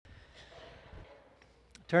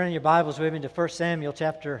Turning your Bibles with me to 1 Samuel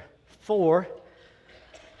chapter 4.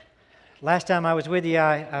 Last time I was with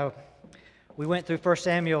you, we went through 1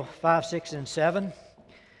 Samuel 5, 6, and 7.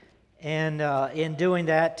 And in doing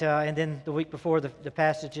that, and then the week before, the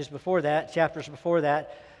passages before that, chapters before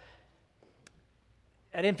that,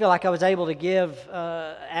 I didn't feel like I was able to give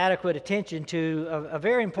adequate attention to a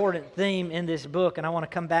very important theme in this book, and I want to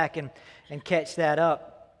come back and catch that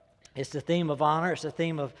up. It's the theme of honor. It's the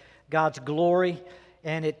theme of God's glory.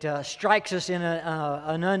 And it strikes us in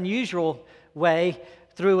an unusual way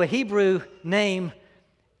through a Hebrew name,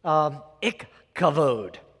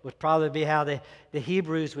 Ikkavod, would probably be how the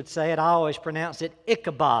Hebrews would say it. I always pronounce it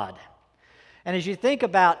Ichabod. And as you think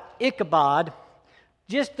about Ichabod,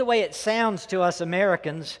 just the way it sounds to us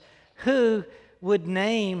Americans, who would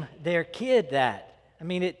name their kid that? I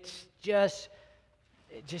mean, it just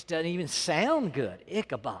doesn't even sound good,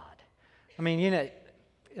 Ichabod. I mean, in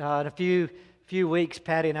a few weeks,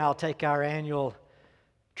 Patty and I will take our annual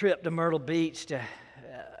trip to Myrtle Beach to,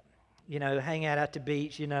 hang out at the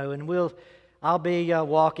beach, and I'll be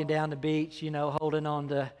walking down the beach, holding on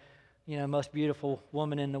to, most beautiful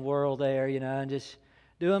woman in the world there, and just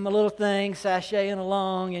doing my little thing, sashaying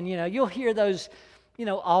along, and, you'll hear those,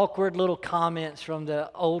 awkward little comments from the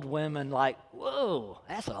old women like, whoa,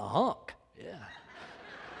 that's a hunk. Yeah.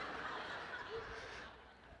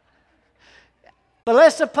 But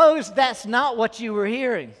let's suppose that's not what you were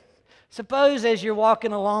hearing. Suppose as you're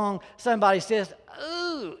walking along, somebody says,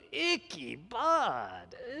 "Ooh,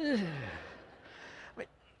 Ichabod."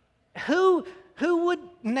 Who would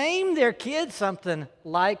name their kid something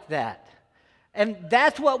like that? And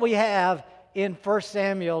that's what we have in 1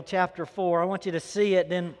 Samuel chapter 4. I want you to see it,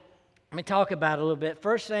 then let me talk about it a little bit.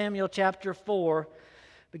 1 Samuel chapter 4,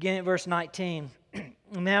 beginning at verse 19.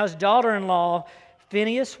 Now his daughter-in-law,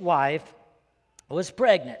 Phinehas' wife, was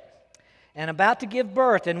pregnant and about to give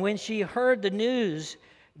birth, and when she heard the news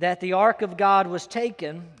that the ark of God was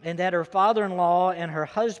taken and that her father-in-law and her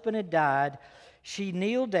husband had died, she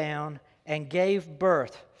kneeled down and gave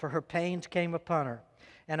birth, for her pains came upon her.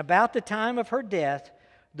 And about the time of her death,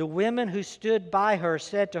 the women who stood by her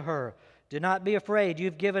said to her, "Do not be afraid,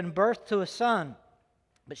 you've given birth to a son."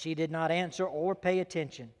 But she did not answer or pay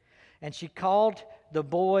attention. And she called the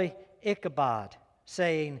boy Ichabod,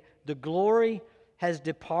 saying, "The glory has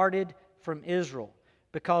departed from Israel,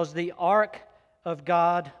 because the ark of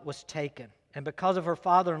God was taken." And because of her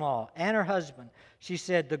father-in-law and her husband, she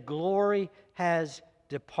said, "The glory has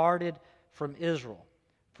departed from Israel,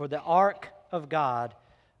 for the ark of God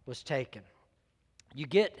was taken." You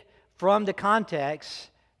get from the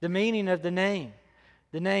context the meaning of the name.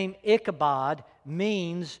 The name Ichabod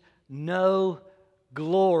means no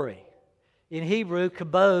glory. In Hebrew,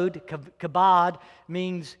 kabod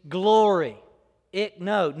means glory.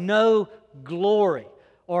 No glory,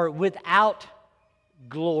 or without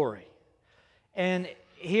glory. And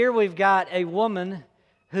here we've got a woman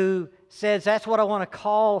who says, that's what I want to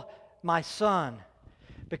call my son,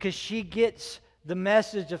 because she gets the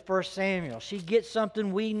message of 1 Samuel. She gets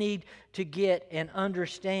something we need to get and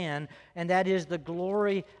understand, and that is the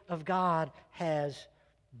glory of God has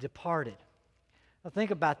departed. Now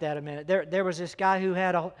think about that a minute. There was this guy who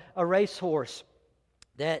had a racehorse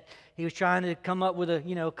that he was trying to come up with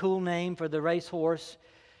a cool name for the racehorse.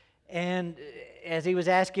 And as he was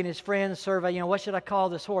asking his friends, survey, what should I call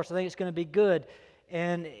this horse? I think it's going to be good.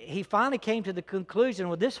 And he finally came to the conclusion,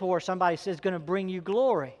 well, this horse, somebody says, is going to bring you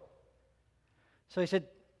glory. So he said,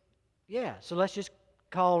 yeah, so let's just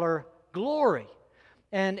call her Glory.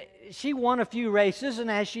 And she won a few races,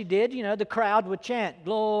 and as she did, the crowd would chant,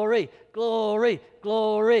 "Glory, glory,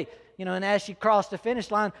 glory." And as she crossed the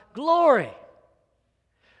finish line, "Glory."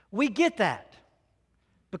 We get that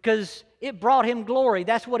because it brought him glory.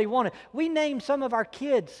 That's what he wanted. We name some of our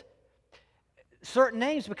kids certain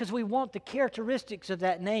names because we want the characteristics of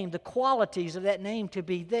that name, the qualities of that name to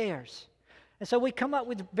be theirs. And so we come up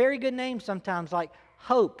with very good names sometimes, like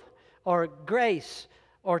Hope or Grace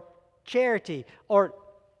or Charity or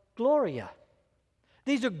Gloria.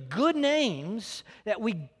 These are good names that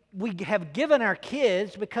we have given our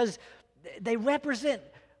kids because they represent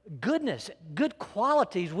goodness, good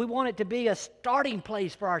qualities. We want it to be a starting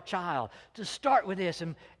place for our child to start with this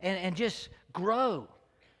and just grow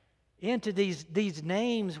into these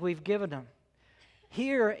names we've given them.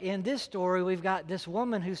 Here in this story, we've got this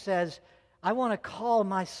woman who says, "I want to call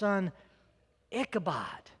my son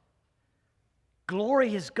Ichabod."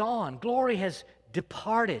 Glory is gone. Glory has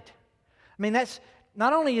departed. I mean, that's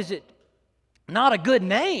not only is it not a good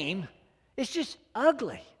name, it's just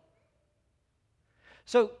ugly.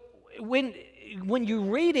 So when you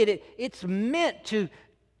read it, it's meant to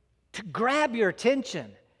grab your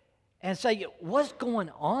attention and say, what's going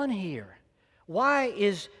on here? Why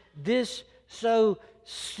is this so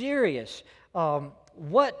serious?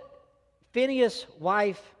 What Phinehas'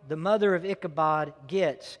 wife, the mother of Ichabod,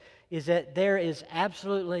 gets is that there is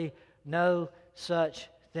absolutely no such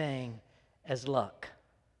thing as luck.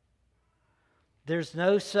 There's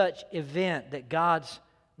no such event that God's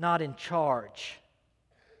not in charge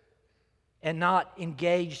and not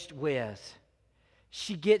engaged with.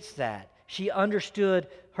 She gets that. She understood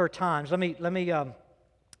her times. Let me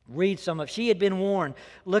read some of it. She had been warned.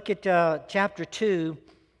 Look at chapter 2,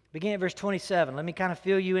 beginning at verse 27. Let me kind of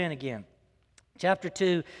fill you in again. Chapter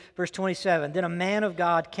 2, verse 27. Then a man of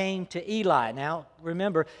God came to Eli. Now,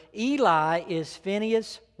 remember, Eli is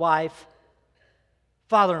Phinehas' wife,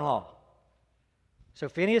 father-in-law. So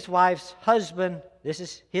Phinehas' wife's husband, this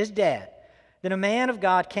is his dad. Then a man of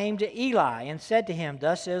God came to Eli and said to him,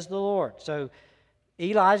 thus says the Lord. So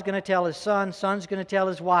Eli's going to tell his son, son's going to tell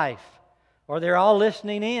his wife, or they're all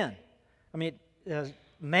listening in. I mean, the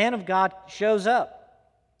man of God shows up,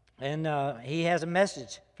 and he has a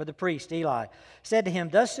message for the priest, Eli. Said to him,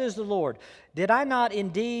 thus says the Lord, did I not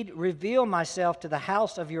indeed reveal myself to the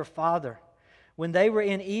house of your father when they were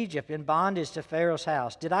in Egypt in bondage to Pharaoh's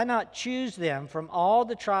house? Did I not choose them from all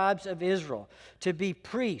the tribes of Israel to be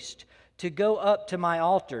priests, to go up to my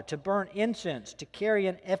altar, to burn incense, to carry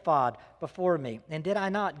an ephod before me? And did I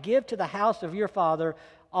not give to the house of your father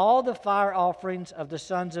all the fire offerings of the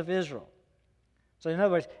sons of Israel? So in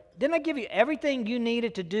other words, didn't I give you everything you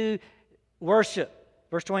needed to do worship?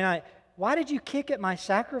 Verse 29, why did you kick at my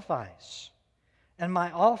sacrifice and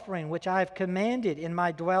my offering, which I have commanded in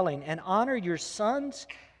my dwelling, and honor your sons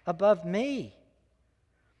above me,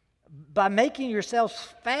 by making yourselves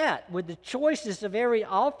fat with the choicest of every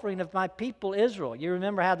offering of my people Israel? You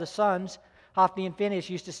remember how the sons, Hophni and Phinehas,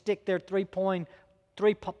 used to stick their three-pronged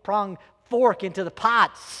fork into the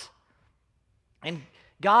pots. And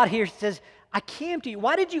God here says, I came to you.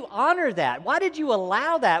 Why did you honor that? Why did you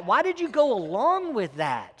allow that? Why did you go along with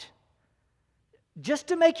that? Just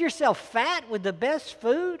to make yourself fat with the best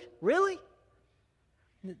food? Really?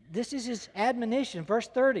 This is his admonition. Verse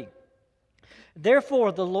 30.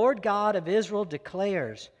 Therefore, the Lord God of Israel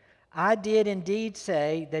declares, I did indeed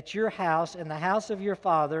say that your house and the house of your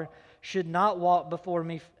father should walk before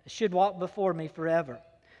me forever.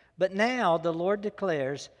 But now the Lord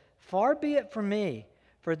declares, far be it from me,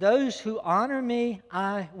 for those who honor me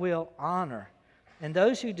I will honor, and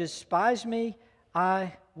those who despise me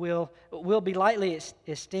I will be lightly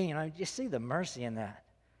esteemed. I mean, you see the mercy in that.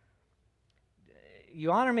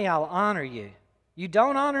 You honor me, I'll honor you. You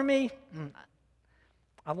don't honor me,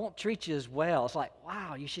 I won't treat you as well. It's like,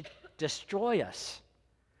 wow, you should destroy us.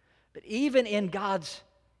 But even in God's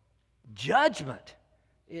judgment,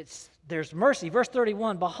 there's mercy. Verse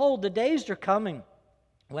 31, behold, the days are coming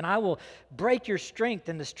when I will break your strength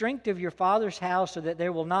and the strength of your father's house, so that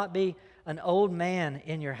there will not be an old man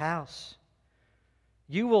in your house.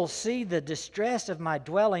 You will see the distress of my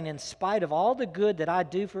dwelling in spite of all the good that I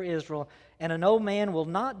do for Israel, and an old man will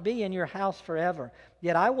not be in your house forever.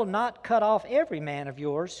 Yet I will not cut off every man of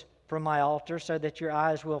yours from my altar, so that your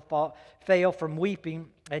eyes will fail from weeping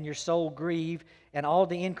and your soul grieve, and all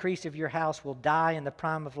the increase of your house will die in the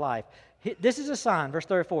prime of life. This is a sign, verse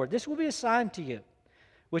 34, this will be a sign to you,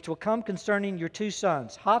 which will come concerning your two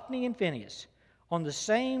sons, Hophni and Phinehas. On the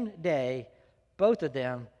same day, both of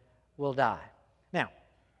them will die. Now,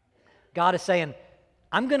 God is saying,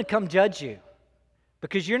 I'm going to come judge you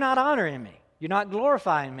because you're not honoring me. You're not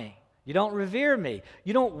glorifying me. You don't revere me.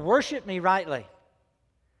 You don't worship me rightly.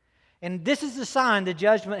 And this is the sign the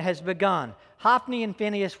judgment has begun. Hophni and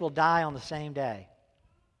Phinehas will die on the same day.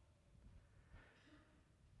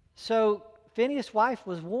 So Phinehas' wife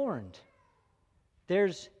was warned.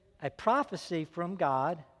 There's a prophecy from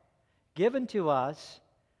God given to us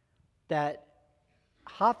that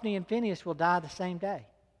Hophni and Phinehas will die the same day.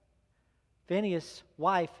 Phinehas'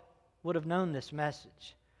 wife would have known this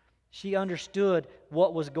message. She understood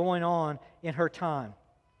what was going on in her time.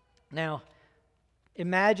 Now,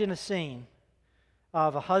 imagine a scene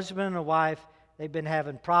of a husband and a wife. They've been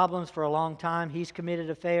having problems for a long time. He's committed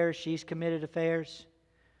affairs, she's committed affairs.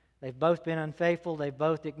 They've both been unfaithful. They've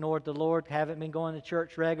both ignored the Lord, haven't been going to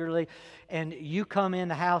church regularly. And you come in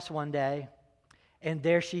the house one day, and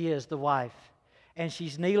there she is, the wife. And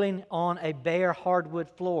she's kneeling on a bare hardwood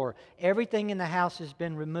floor. Everything in the house has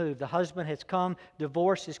been removed. The husband has come,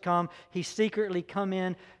 divorce has come. He's secretly come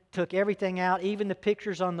in, took everything out, even the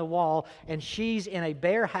pictures on the wall, and she's in a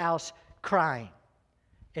bare house crying.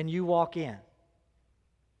 And you walk in.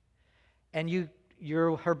 And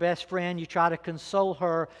you're her best friend. You try to console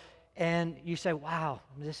her, and you say, wow,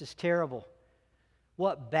 this is terrible.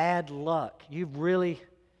 what bad luck. You really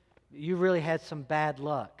had some bad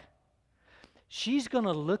luck. She's going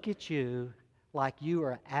to look at you like you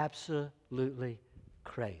are absolutely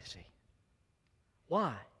crazy.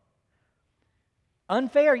 Why?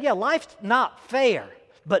 Unfair? Yeah, life's not fair.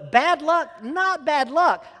 But bad luck? Not bad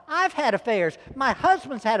luck. I've had affairs. My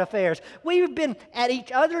husband's had affairs. We've been at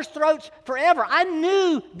each other's throats forever. I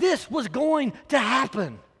knew this was going to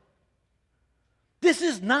happen. This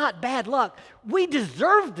is not bad luck. We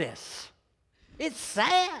deserve this. It's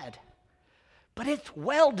sad, but it's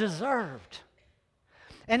well deserved.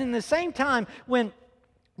 And in the same time, when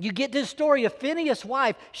you get this story of Phinehas'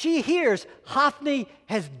 wife, she hears Hophni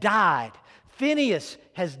has died. Phinehas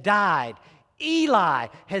has died. Eli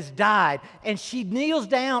has died. And she kneels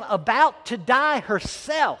down about to die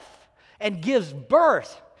herself and gives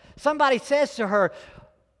birth. Somebody says to her,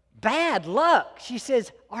 bad luck. She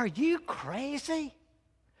says, are you crazy?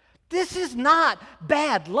 This is not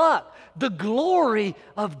bad luck. The glory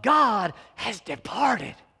of God has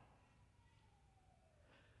departed.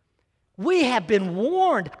 We have been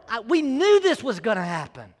warned. We knew this was going to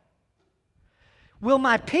happen. Will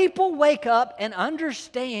my people wake up and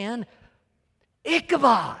understand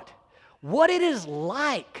Ichabod, what it is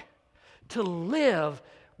like to live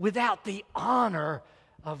without the honor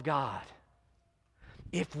of God?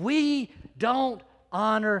 If we don't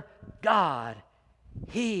honor God,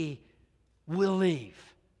 He will leave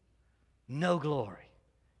no glory.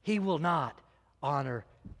 He will not honor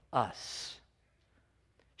us.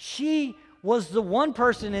 She was the one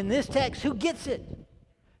person in this text who gets it.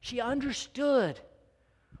 She understood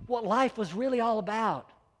what life was really all about.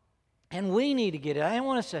 And we need to get it. I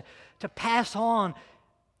want us to pass on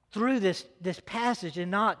through this passage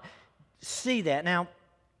and not see that. Now,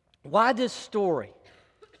 why this story?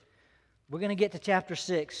 We're going to get to chapter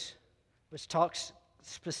 6, which talks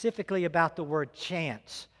specifically about the word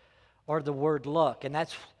chance or the word luck. And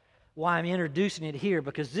that's why I'm introducing it here,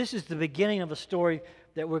 because this is the beginning of a story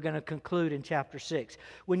that we're going to conclude in chapter 6.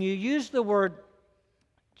 When you use the word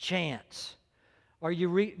chance or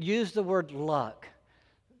you use the word luck,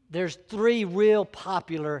 there's three real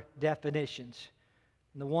popular definitions.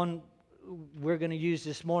 And the one we're going to use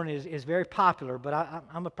this morning is very popular, but I'm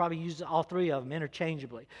going to probably use all three of them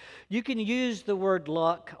interchangeably. You can use the word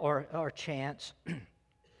luck or chance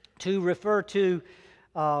to refer to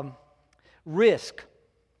risk.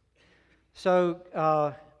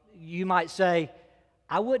 So you might say,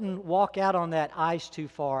 I wouldn't walk out on that ice too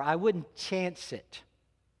far. I wouldn't chance it.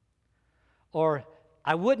 Or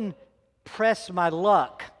I wouldn't press my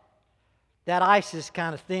luck. That ice is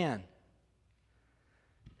kind of thin.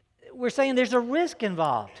 We're saying there's a risk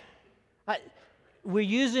involved. We're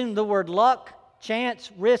using the word luck,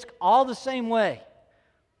 chance, risk, all the same way.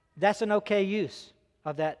 That's an okay use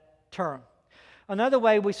of that term. Another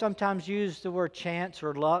way we sometimes use the word chance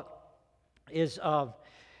or luck is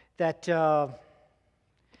that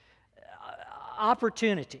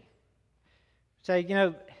opportunity.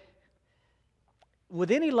 Say, with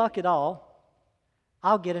any luck at all,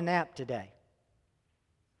 I'll get a nap today.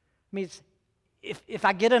 I mean, if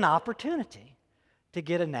I get an opportunity to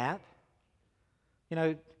get a nap,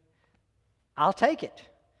 I'll take it.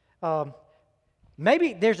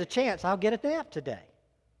 Maybe there's a chance I'll get a nap today.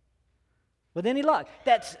 With any luck.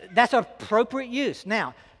 That's appropriate use.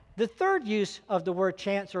 Now, the third use of the word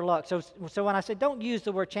chance or luck. So when I say don't use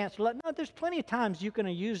the word chance or luck, no, there's plenty of times you can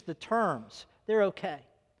use the terms. They're okay.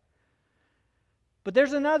 But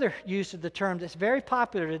there's another use of the term that's very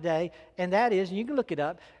popular today, and that is, and you can look it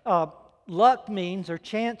up, luck means, or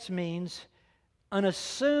chance means, an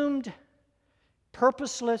assumed,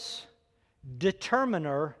 purposeless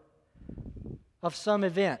determiner of some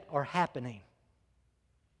event or happening.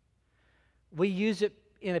 We use it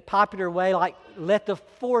in a popular way like, let the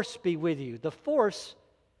force be with you. The force,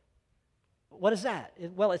 what is that?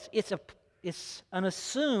 Well, it's an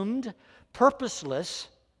assumed, purposeless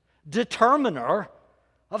determiner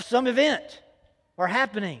of some event or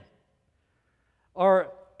happening.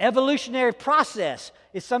 Or evolutionary process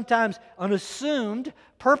is sometimes an assumed,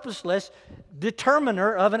 purposeless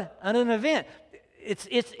determiner of an event.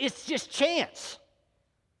 It's just chance.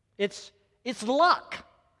 It's luck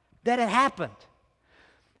that it happened.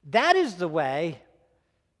 That is the way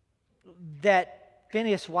that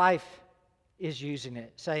Phinehas' wife is using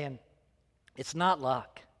it, saying, it's not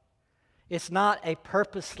luck. It's not a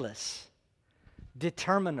purposeless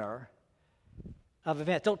determiner of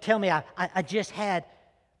events. Don't tell me I just had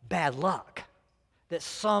bad luck, that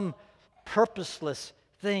some purposeless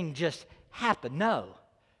thing just happened. No.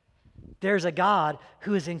 There's a God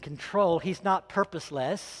who is in control. He's not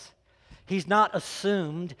purposeless. He's not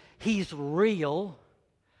assumed. He's real.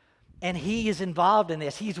 And He is involved in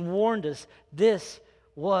this. He's warned us this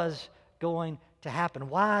was going to happen.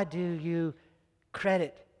 Why do you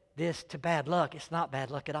credit this to bad luck? It's not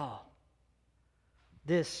bad luck at all.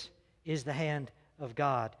 This is the hand of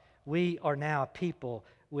God. We are now a people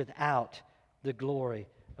without the glory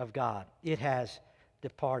of God. It has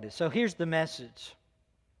departed. So here's the message.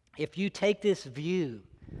 If you take this view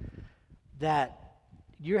that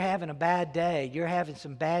you're having a bad day, you're having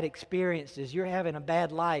some bad experiences, you're having a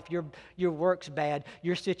bad life, your work's bad,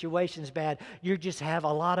 your situation's bad, you just have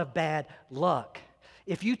a lot of bad luck.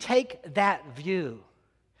 If you take that view,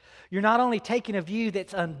 you're not only taking a view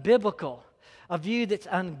that's unbiblical, a view that's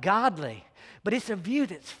ungodly, but it's a view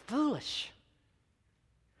that's foolish.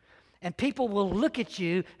 And people will look at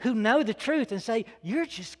you who know the truth and say, you're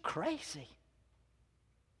just crazy.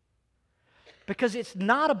 Because it's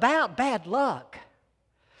not about bad luck.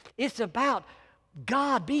 It's about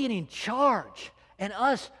God being in charge and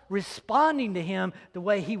us responding to Him the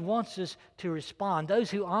way He wants us to respond.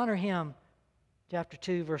 Those who honor Him, chapter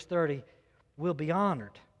 2, verse 30, will be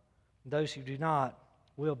honored. Those who do not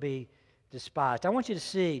will be despised. I want you to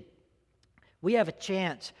see, we have a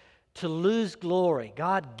chance to lose glory.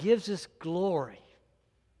 God gives us glory.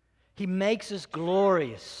 He makes us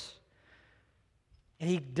glorious. And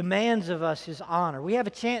He demands of us His honor. We have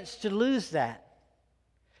a chance to lose that.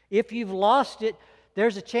 If you've lost it,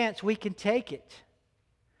 there's a chance we can take it.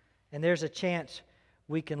 And there's a chance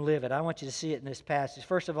we can live it. I want you to see it in this passage.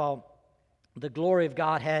 First of all, the glory of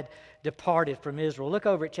God had departed from Israel. Look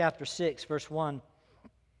over at chapter 6, verse 1.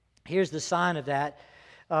 Here's the sign of that.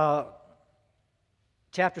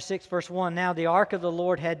 Chapter 6, verse 1. Now the ark of the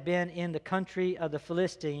Lord had been in the country of the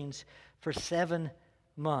Philistines for 7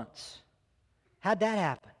 months. How'd that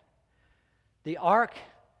happen? The ark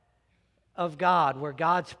of God, where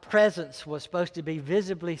God's presence was supposed to be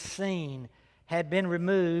visibly seen, had been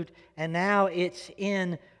removed, and now it's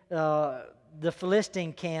in the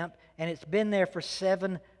Philistine camp, and it's been there for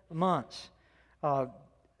 7 months.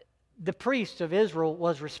 The priest of Israel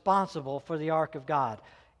was responsible for the ark of God,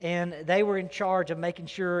 and they were in charge of making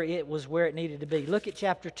sure it was where it needed to be. Look at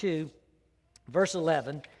chapter 2, verse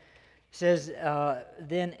 11. It says,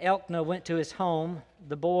 Then Elkanah went to his home.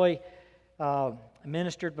 The boy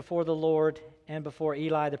ministered before the Lord and before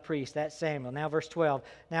Eli the priest. That's Samuel. Now verse 12.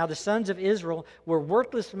 Now the sons of Israel were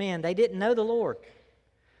worthless men. They didn't know the Lord.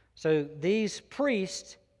 So these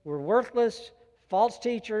priests were worthless, false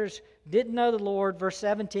teachers, didn't know the Lord. Verse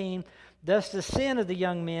 17. Thus the sin of the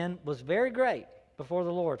young men was very great before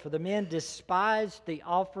the Lord, for the men despised the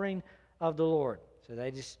offering of the Lord. So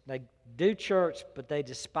they do church, but they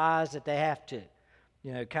despise that they have to,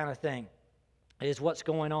 kind of thing is what's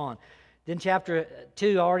going on. Then chapter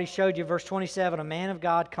 2, I already showed you, verse 27, a man of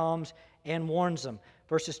God comes and warns them.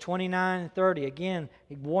 Verses 29 and 30, again,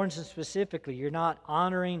 he warns them specifically, you're not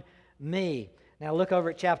honoring me. Now look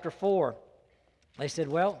over at chapter 4. They said,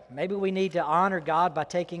 well, maybe we need to honor God by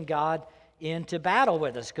taking God into battle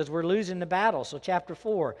with us because we're losing the battle. So chapter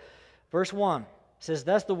 4, verse 1 says,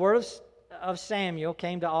 Thus the word of Samuel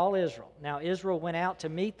came to all Israel. Now Israel went out to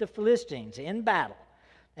meet the Philistines in battle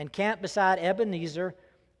and camped beside Ebenezer,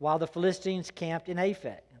 while the Philistines camped in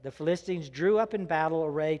Aphek. The Philistines drew up in battle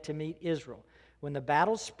array to meet Israel. When the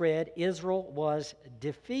battle spread, Israel was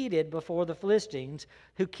defeated before the Philistines,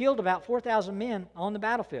 who killed about 4,000 men on the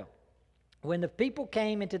battlefield. When the people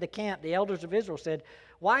came into the camp, the elders of Israel said,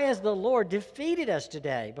 Why has the Lord defeated us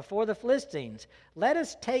today before the Philistines? Let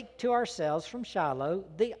us take to ourselves from Shiloh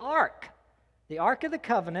the ark of the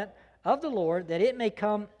covenant of the Lord, that it may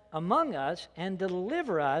come among us and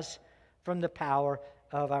deliver us from the power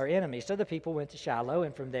of our enemies. So the people went to Shiloh,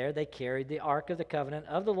 and from there they carried the ark of the covenant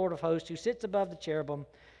of the Lord of hosts, who sits above the cherubim,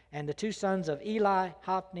 and the 2 sons of Eli,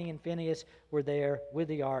 Hophni and Phinehas, were there with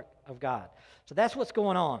the ark of God. So that's what's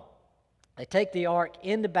going on. They take the ark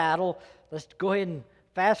into battle. Let's go ahead and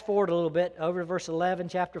fast forward a little bit over to verse 11,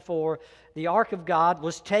 chapter 4. The ark of God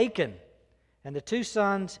was taken, and the 2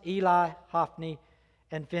 sons, Hophni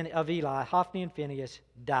and Phinehas,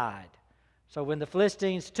 died. So when the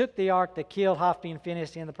Philistines took the ark, they killed Hophni and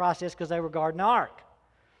Phinehas in the process because they were guarding the ark.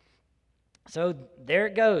 So there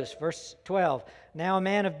it goes, verse 12. Now a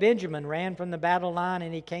man of Benjamin ran from the battle line,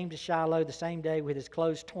 and he came to Shiloh the same day with his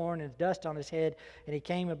clothes torn and dust on his head. And he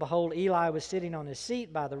came, and behold, Eli was sitting on his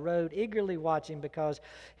seat by the road, eagerly watching, because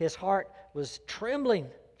his heart was trembling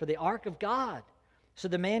for the ark of God. So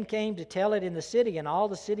the man came to tell it in the city, and all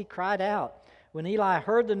the city cried out. When Eli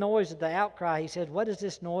heard the noise of the outcry, he said, What is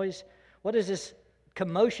this noise? What does this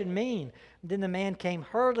commotion mean? Then the man came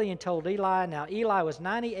hurriedly and told Eli. Now Eli was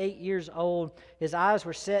 98 years old. His eyes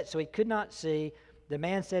were set, so he could not see. the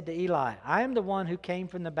man said to Eli, I am the one who came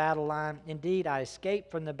from the battle line. Indeed, I escaped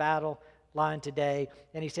from the battle line today.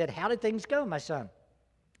 And he said, how did things go, my son?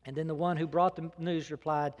 And then the one who brought the news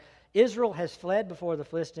replied, Israel has fled before the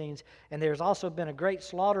Philistines, and there has also been a great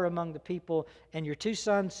slaughter among the people, and your 2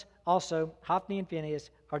 sons also, Hophni and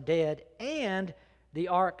Phinehas, are dead, and the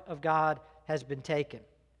ark of God has been taken.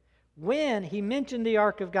 When he mentioned the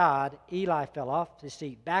ark of God, Eli fell off his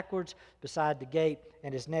seat backwards beside the gate,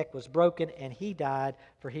 and his neck was broken, and he died,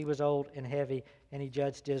 for he was old and heavy, and he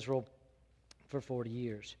judged Israel for 40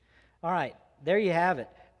 years. All right, there you have it.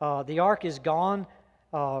 The ark is gone.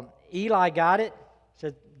 Eli got it.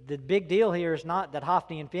 So the big deal here is not that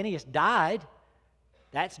Hophni and Phinehas died.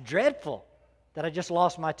 That's dreadful that I just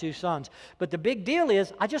lost my 2 sons. But the big deal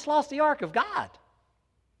is I just lost the ark of God.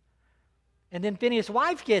 And then Phinehas'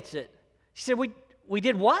 wife gets it. She said, we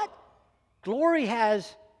did what? Glory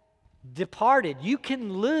has departed. You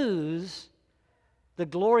can lose the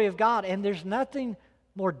glory of God. And there's nothing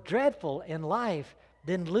more dreadful in life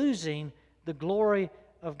than losing the glory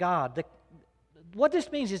of God. What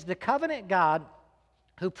this means is the covenant God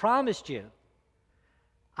who promised you,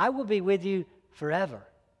 I will be with you forever.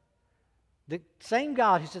 The same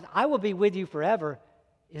God who says, I will be with you forever,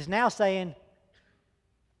 is now saying,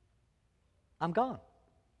 I'm gone.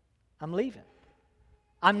 I'm leaving.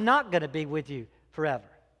 I'm not going to be with you forever.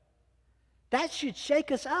 That should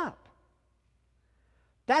shake us up.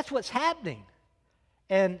 That's what's happening.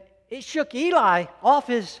 And it shook Eli off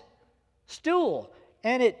his stool,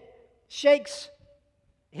 and it shakes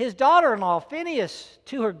his daughter-in-law, Phinehas,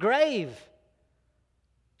 to her grave.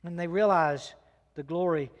 And they realize the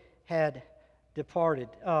glory had departed.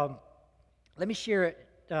 Let me share it.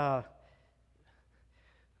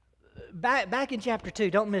 Back in chapter 2,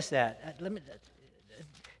 don't miss that.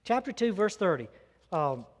 Chapter 2, verse 30.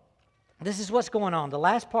 This is what's going on. The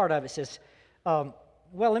last part of it says,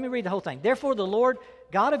 let me read the whole thing. Therefore, the Lord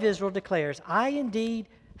God of Israel declares, I indeed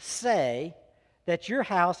say that your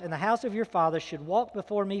house and the house of your father should walk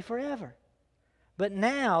before me forever. But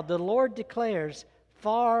now the Lord declares,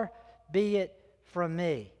 far be it from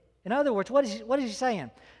me. In other words, what is he saying?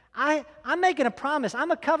 I'm making a promise.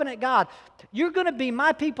 I'm a covenant God. You're going to be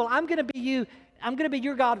my people. I'm going to be you. I'm going to be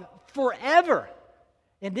your God forever.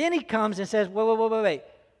 And then he comes and says, wait.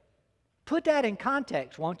 Put that in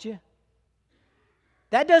context, won't you?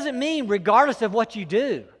 That doesn't mean regardless of what you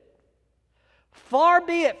do. Far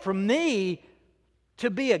be it from me to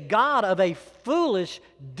be a God of a foolish,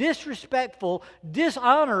 disrespectful,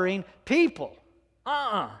 dishonoring people.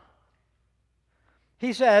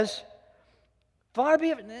 He says, far be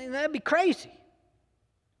it, that'd be crazy.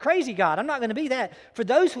 Crazy God. I'm not going to be that. For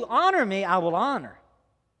those who honor me, I will honor.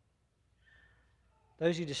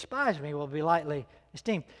 Those who despise me will be lightly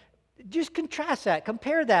esteemed. Just contrast that.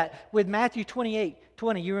 Compare that with Matthew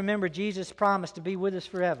 28:20. You remember Jesus promised to be with us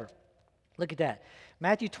forever. Look at that.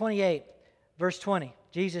 Matthew 28, verse 20.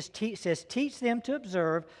 Jesus says, teach them to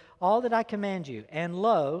observe all that I command you. And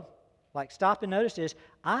lo, like stop and notice this,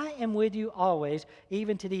 I am with you always,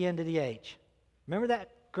 even to the end of the age. Remember that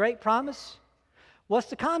great promise? What's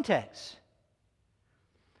the context?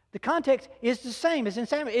 The context is the same as in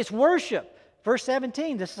Samuel. It's worship. Verse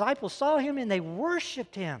 17, the disciples saw him and they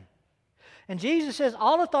worshiped him. And Jesus says,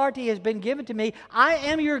 all authority has been given to me. I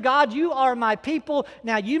am your God. You are my people.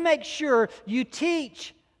 Now you make sure you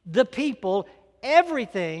teach the people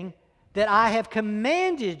everything that I have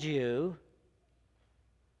commanded you.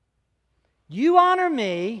 You honor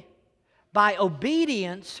me by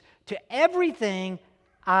obedience to everything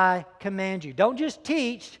I command you. Don't just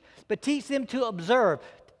teach, but teach them to observe.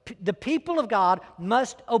 The people of God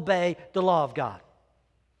must obey the law of God.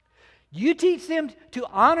 You teach them to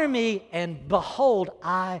honor me, and behold,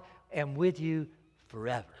 I am with you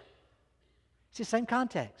forever. It's the same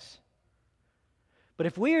context. But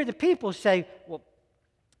if we are the people who say, well,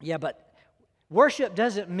 yeah, but worship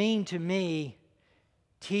doesn't mean to me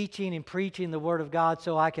teaching and preaching the Word of God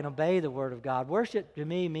so I can obey the Word of God. Worship to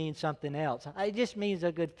me means something else. It just means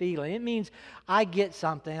a good feeling. It means I get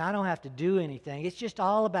something. I don't have to do anything. It's just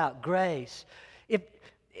all about grace.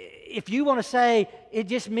 If you want to say it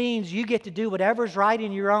just means you get to do whatever's right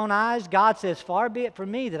in your own eyes, God says, far be it from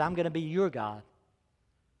me that I'm going to be your God.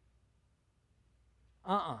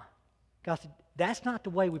 God said, that's not the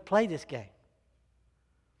way we play this game.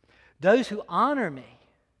 Those who honor me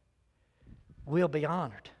will be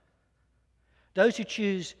honored. Those who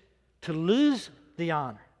choose to lose the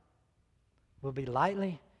honor will be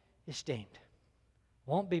lightly esteemed,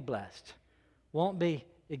 won't be blessed, won't be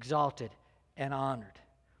exalted and honored.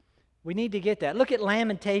 We need to get that. Look at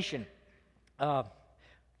Lamentation.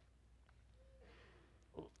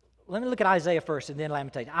 let me look at Isaiah first and then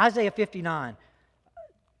Lamentations. Isaiah 59.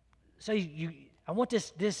 So I want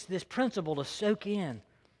this principle to soak in.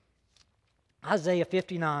 Isaiah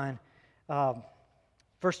 59,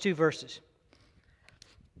 first 2 verses.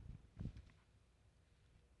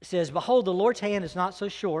 It says, Behold, the Lord's hand is not so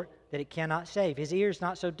short that it cannot save. His ear is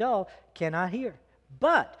not so dull, cannot hear.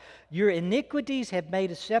 But your iniquities have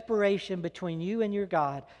made a separation between you and your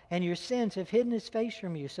God, and your sins have hidden His face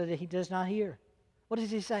from you so that He does not hear. What is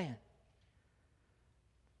He saying?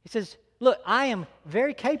 He says, look, I am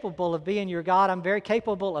very capable of being your God. I'm very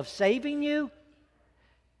capable of saving you.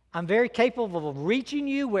 I'm very capable of reaching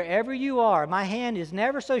you wherever you are. My hand is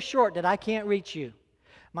never so short that I can't reach you.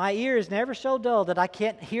 My ear is never so dull that I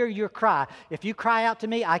can't hear your cry. If you cry out to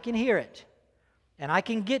me, I can hear it, and I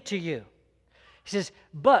can get to you. He says,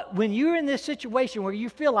 but when you're in this situation where you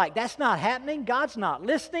feel like that's not happening, God's not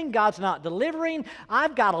listening, God's not delivering,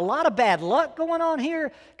 I've got a lot of bad luck going on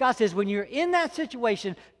here, God says, when you're in that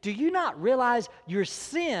situation, do you not realize your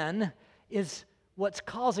sin is what's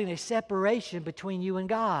causing a separation between you and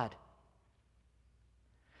God?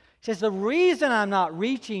 He says, the reason I'm not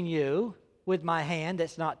reaching you with my hand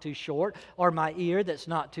that's not too short or my ear that's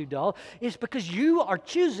not too dull is because you are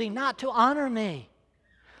choosing not to honor me.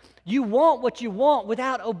 You want what you want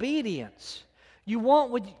without obedience. You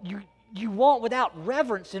want what you want without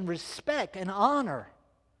reverence and respect and honor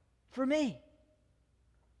for me.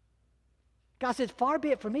 God says, far be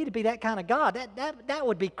it from me to be that kind of God. That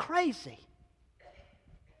would be crazy.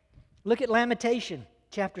 Look at Lamentation,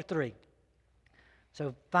 chapter 3.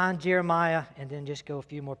 So find Jeremiah and then just go a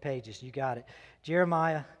few more pages. You got it.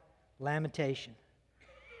 Jeremiah, Lamentation,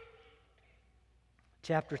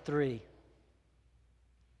 chapter 3.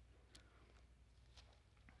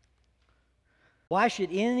 Why should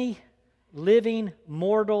any living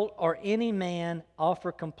mortal or any man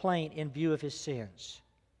offer complaint in view of his sins?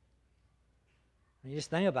 You just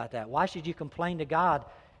think about that. Why should you complain to God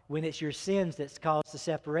when it's your sins that's caused the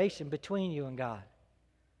separation between you and God?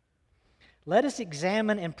 Let us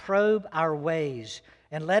examine and probe our ways,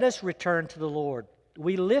 and let us return to the Lord.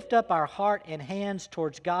 We lift up our heart and hands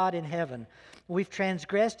towards God in heaven. We've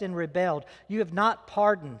transgressed and rebelled. You have not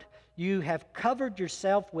pardoned. You have covered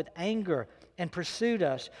yourself with anger and pursued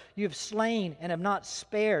us. You have slain and have not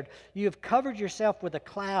spared. You have covered yourself with a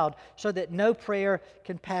cloud so that no prayer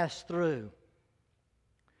can pass through.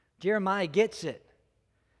 Jeremiah gets it.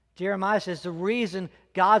 Jeremiah says the reason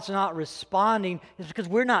God's not responding is because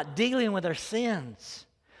we're not dealing with our sins.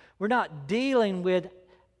 We're not dealing with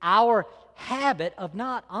our habit of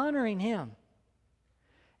not honoring Him.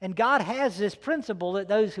 And God has this principle that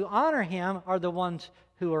those who honor Him are the ones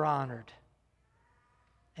who are honored,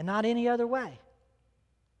 and not any other way.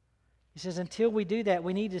 He says until we do that,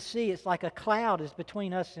 we need to see it's like a cloud is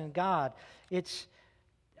between us and God. It's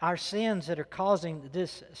our sins that are causing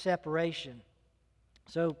this separation.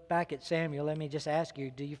 So back at Samuel, let me just ask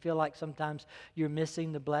you, do you feel like sometimes you're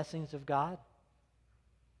missing the blessings of God?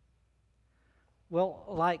 Well,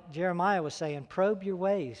 like Jeremiah was saying, probe your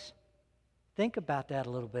ways. Think about that a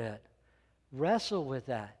little bit. Wrestle with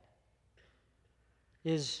that.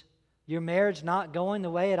 Is your marriage not going the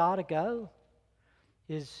way it ought to go?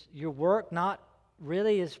 Is your work not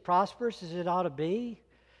really as prosperous as it ought to be?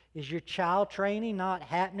 Is your child training not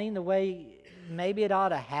happening the way maybe it ought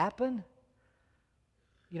to happen?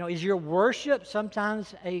 You know, is your worship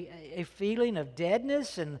sometimes a feeling of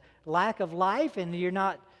deadness and lack of life, and you're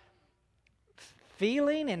not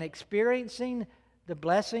feeling and experiencing the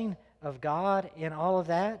blessing of God in all of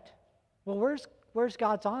that? Well, where's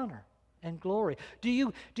God's honor and glory? Do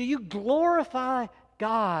you glorify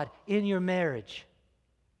God in your marriage?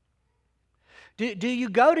 Do you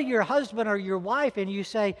go to your husband or your wife and you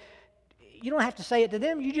say, you don't have to say it to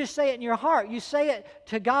them, you just say it in your heart. You say it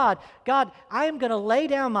to God. God, I am going to lay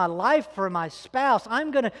down my life for my spouse. I'm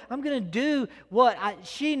going to do what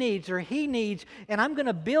she needs or he needs, and I'm going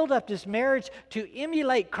to build up this marriage to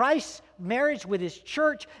emulate Christ's marriage with His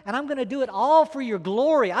church, and I'm going to do it all for your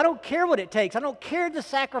glory. I don't care what it takes. I don't care the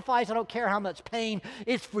sacrifice. I don't care how much pain.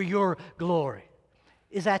 It's for your glory.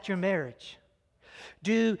 Is that your marriage?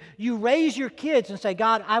 Do you raise your kids and say,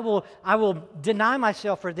 God, I will deny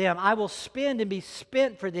myself for them. I will spend and be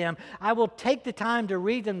spent for them. I will take the time to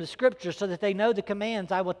read them the Scripture so that they know the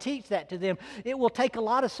commands. I will teach that to them. It will take a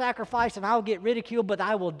lot of sacrifice and I will get ridiculed, but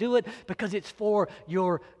I will do it because it's for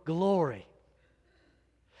your glory.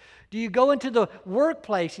 Do you go into the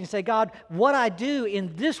workplace and say, God, what I do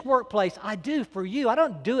in this workplace, I do for you. I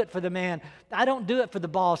don't do it for the man. I don't do it for the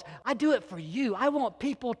boss. I do it for you. I want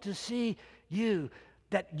people to see you,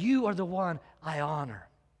 that you are the one I honor.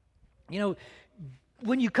 You know,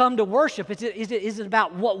 when you come to worship, is it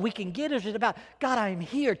about what we can get? Or is it about, God, I am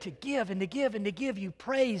here to give and to give and to give you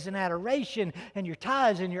praise and adoration and your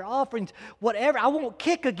tithes and your offerings, whatever. I won't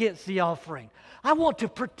kick against the offering. I want to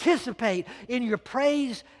participate in your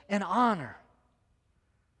praise and honor.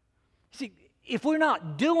 See, if we're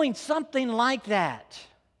not doing something like that,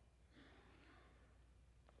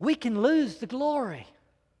 we can lose the glory.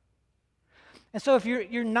 And so if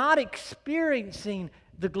you're not experiencing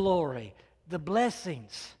the glory, the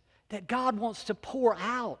blessings that God wants to pour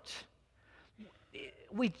out,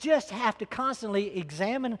 we just have to constantly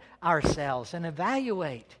examine ourselves and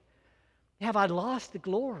evaluate. Have I lost the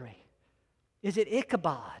glory? Is it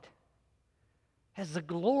Ichabod? Has the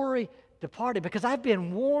glory departed? Because I've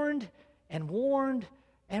been warned and warned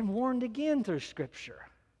and warned again through Scripture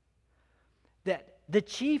that the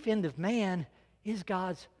chief end of man is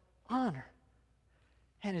God's honor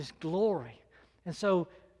and His glory. And so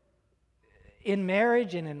in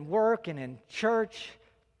marriage and in work and in church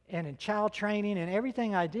and in child training and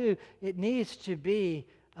everything I do, it needs to be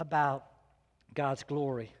about God's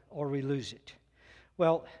glory or we lose it.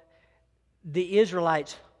 Well, the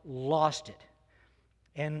Israelites lost it.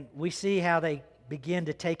 And we see how they begin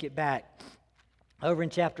to take it back. Over in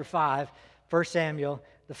chapter 5, 1 Samuel,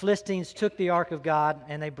 the Philistines took the ark of God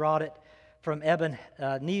and they brought it from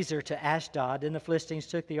Ebenezer to Ashdod. Then the Philistines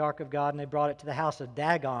took the ark of God and they brought it to the house of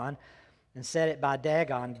Dagon and set it by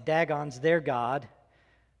Dagon. Dagon's their god.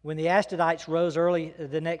 When the Ashdodites rose early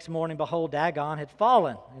the next morning, behold, Dagon had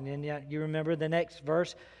fallen. And then you remember the next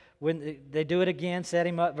verse, when they do it again, set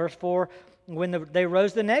him up. Verse 4, when they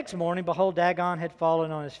rose the next morning, behold, Dagon had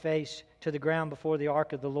fallen on his face to the ground before the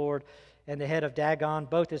ark of the Lord, and the head of Dagon,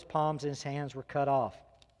 both his palms and his hands were cut off.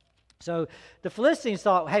 So the Philistines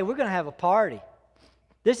thought, hey, we're going to have a party.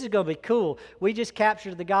 This is going to be cool. We just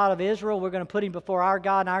captured the God of Israel. We're going to put him before our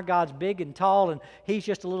God, and our God's big and tall, and he's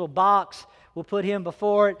just a little box. We'll put him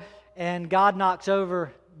before it, and God knocks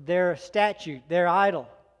over their statue, their idol.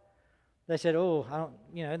 They said,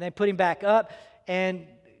 and they put him back up, and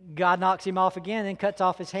God knocks him off again, and then cuts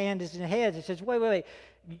off his hand and his head. He says, wait.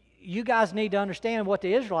 You guys need to understand what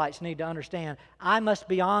the Israelites need to understand. I must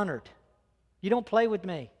be honored. You don't play with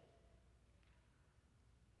me.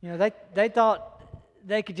 They thought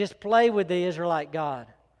they could just play with the Israelite God.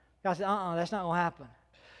 God said, that's not going to happen.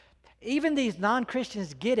 Even these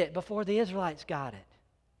non-Christians get it before the Israelites got it.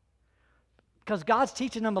 Because God's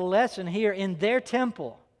teaching them a lesson here in their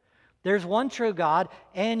temple. There's one true God,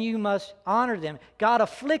 and you must honor them. God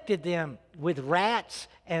afflicted them with rats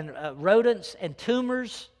and rodents and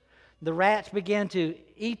tumors. The rats began to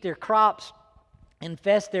eat their crops,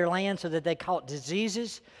 infest their land so that they caught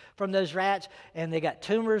diseases from those rats, and they got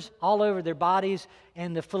tumors all over their bodies.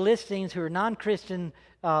 And the Philistines, who are non-Christian,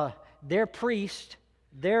 their priests,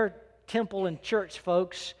 their temple and church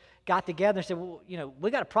folks got together and said, well, we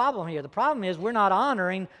got a problem here. The problem is we're not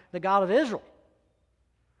honoring the God of Israel.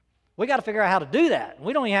 We got to figure out how to do that.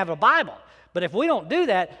 We don't even have a Bible. But if we don't do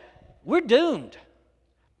that, we're doomed.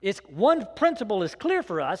 It's one principle is clear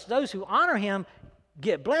for us. Those who honor him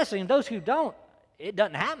get blessing. Those who don't, it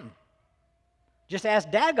doesn't happen. Just ask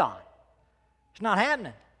Dagon. It's not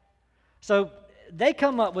happening. So they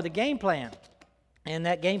come up with a game plan. And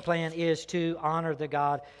that game plan is to honor the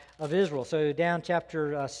God of Israel. So down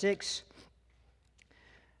chapter 6,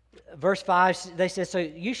 verse 5, they say, so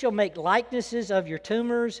you shall make likenesses of your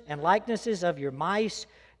tumors and likenesses of your mice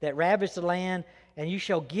that ravage the land, and you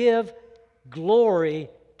shall give glory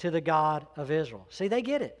to the God of Israel. See, they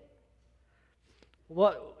get it.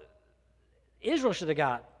 What Israel should have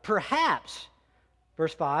got, perhaps,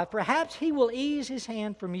 verse 5, perhaps he will ease his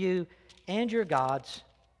hand from you and your gods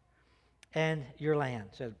and your land.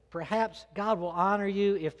 So perhaps God will honor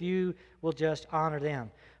you if you will just honor them.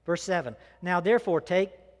 Verse 7, now therefore take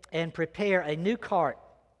and prepare a new cart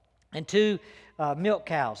and 2 milk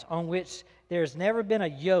cows on which there has never been a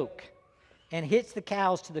yoke, and hitch the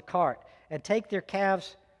cows to the cart, and take their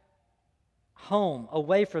calves home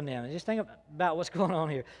away from them. And just think about what's going on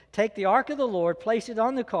here. Take the ark of the Lord, place it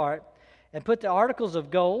on the cart, and put the articles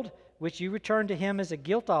of gold, which you return to him as a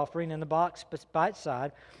guilt offering, in the box by its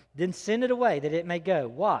side. Then send it away that it may go.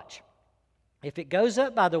 Watch. If it goes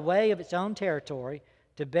up by the way of its own territory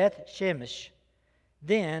to Beth Shemesh,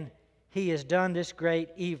 then he has done this great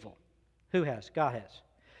evil. Who has? God has.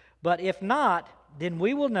 But if not, then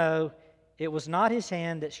we will know it was not his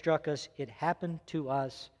hand that struck us. It happened to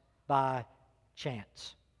us by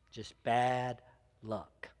chance. Just bad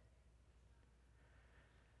luck.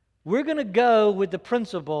 We're going to go with the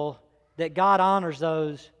principle that God honors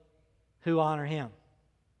those who honor him.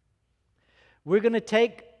 We're going to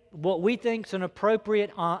take what we think is an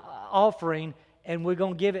appropriate offering and we're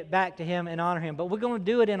going to give it back to Him and honor Him. But we're going to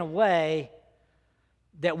do it in a way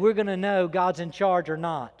that we're going to know God's in charge or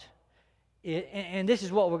not. And this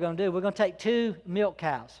is what we're going to do. We're going to take 2 milk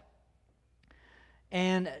cows.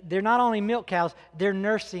 And they're not only milk cows, they're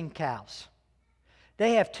nursing cows.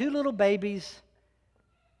 They have 2 little babies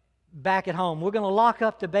back at home. We're going to lock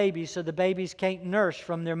up the babies so the babies can't nurse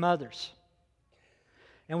from their mothers.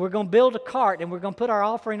 And we're going to build a cart, and we're going to put our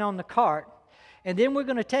offering on the cart. And then we're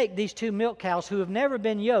going to take these 2 milk cows who have never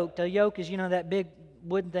been yoked. A yoke is, that big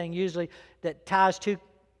wooden thing usually that ties two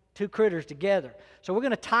critters together. So we're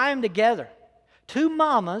going to tie them together. 2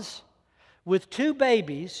 mamas with 2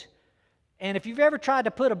 babies. And if you've ever tried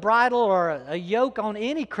to put a bridle or a yoke on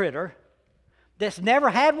any critter that's never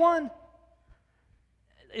had one,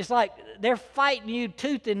 it's like they're fighting you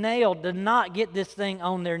tooth and nail to not get this thing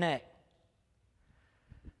on their neck.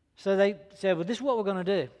 So they said, well, this is what we're going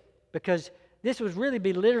to do, because this would really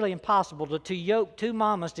be literally impossible to yoke 2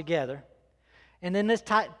 mamas together, and then let's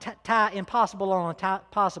tie impossible on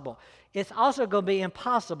possible. It's also going to be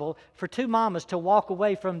impossible for 2 mamas to walk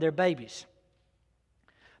away from their babies,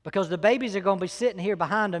 because the babies are going to be sitting here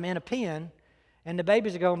behind them in a pen, and the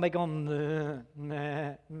babies are going to be going,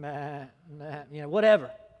 meh, meh, meh,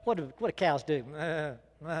 whatever. What do cows do?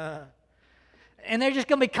 And they're just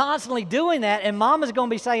going to be constantly doing that, and mama's going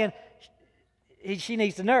to be saying, she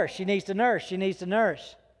needs to nurse, she needs to nurse, she needs to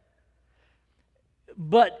nurse.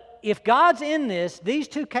 But if God's in this, these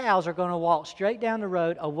 2 cows are going to walk straight down the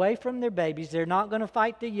road away from their babies. They're not going to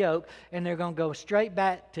fight the yoke, and they're going to go straight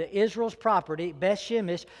back to Israel's property, Beth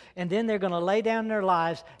Shemesh, and then they're going to lay down their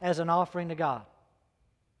lives as an offering to God.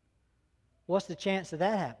 What's the chance of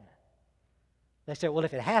that happening? They said, well,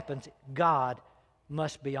 if it happens, God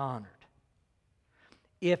must be honored.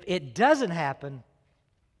 If it doesn't happen,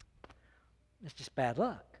 it's just bad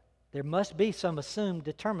luck. There must be some assumed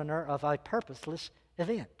determiner of a purposeless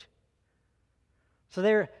event. So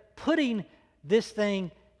they're putting this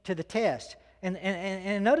thing to the test.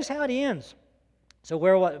 And notice how it ends. So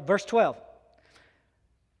verse 12.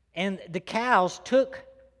 And the cows took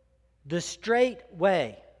the straight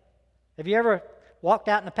way. Have you ever walked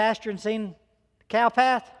out in the pasture and seen the cow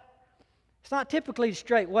path? It's not typically the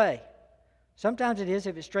straight way. Sometimes it is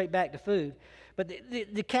if it's straight back to food. But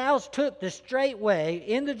the cows took the straight way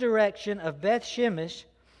in the direction of Beth Shemesh.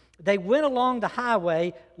 They went along the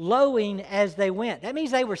highway, lowing as they went. That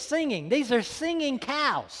means they were singing. These are singing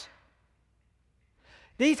cows.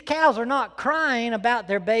 These cows are not crying about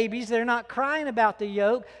their babies. They're not crying about the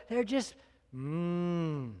yoke. They're just,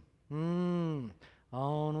 onward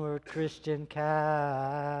Christian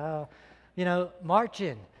cow.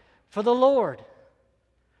 Marching for the Lord,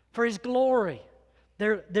 for His glory.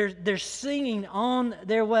 They're singing on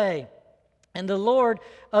their way. And the Lord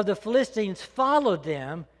of the Philistines followed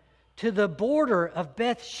them to the border of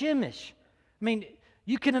Beth Shemesh. I mean,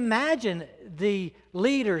 you can imagine the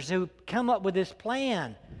leaders who come up with this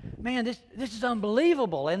plan. Man, this is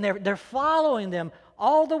unbelievable. And they're following them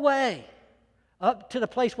all the way up to the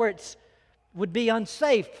place where it would be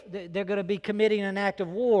unsafe. They're going to be committing an act of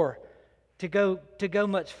war to go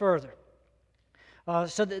much further.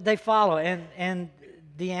 So they follow, and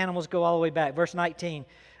the animals go all the way back. Verse 19,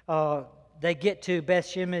 they get to Beth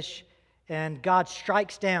Shemesh, and God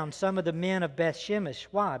strikes down some of the men of Beth Shemesh.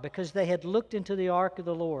 Why? Because they had looked into the ark of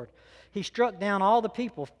the Lord. He struck down all the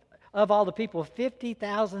people,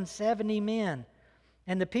 50,000, 70 men.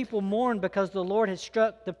 And the people mourned because the Lord had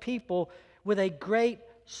struck the people with a great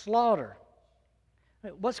slaughter.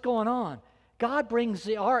 What's going on? God brings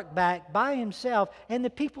the ark back by Himself, and the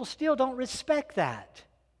people still don't respect that.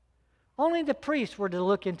 Only the priests were to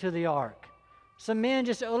look into the ark. Some men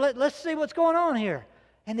just, let's see what's going on here.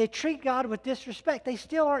 And they treat God with disrespect. They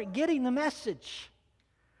still aren't getting the message.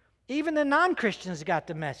 Even the non-Christians got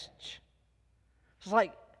the message. It's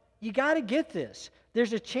like, you got to get this.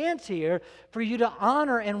 There's a chance here for you to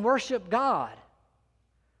honor and worship God.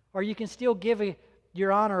 Or you can still give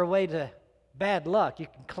your honor away to bad luck. You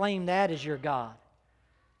can claim that as your God.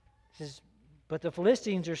 But the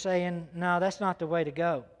Philistines are saying, no, that's not the way to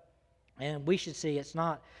go. And we should see it's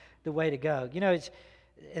not the way to go. It's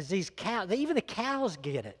as these cows, even the cows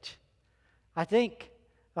get it. I think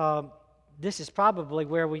this is probably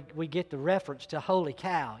where we get the reference to holy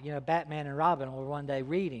cow. Batman and Robin were one day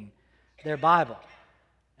reading their Bible.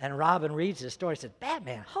 And Robin reads this story and says,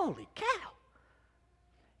 Batman, holy cow.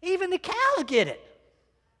 Even the cows get it.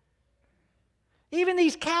 Even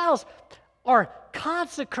these cows are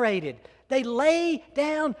consecrated. They lay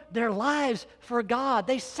down their lives for God.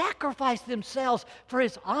 They sacrifice themselves for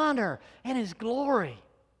His honor and His glory.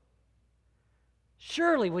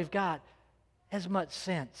 Surely we've got as much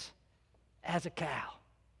sense as a cow.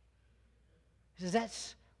 He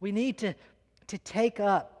says we need to take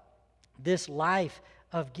up this life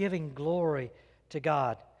of giving glory to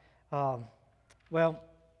God.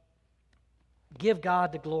 Give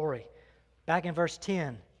God the glory. Back in verse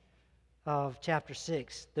 10 of chapter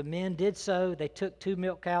 6, the men did so. They took 2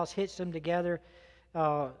 milk cows, hitched them together.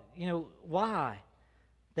 Why?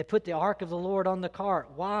 They put the ark of the Lord on the cart.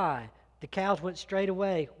 Why? The cows went straight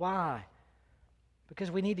away. Why? Because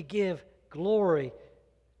we need to give glory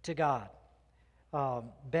to God.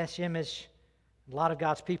 Beth Shemesh, a lot of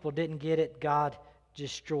God's people didn't get it. God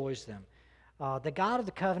destroys them. The God of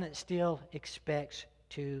the covenant still expects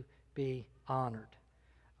to be honored.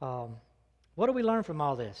 What do we learn from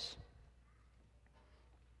all this?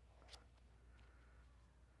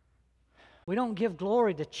 We don't give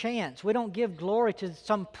glory to chance. We don't give glory to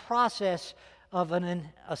some process of an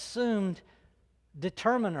assumed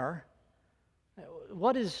determiner.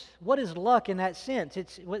 What is luck in that sense?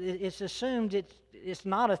 It's assumed it's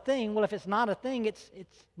not a thing. Well, if it's not a thing, it's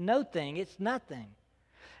no thing. It's nothing.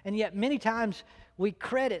 And yet many times we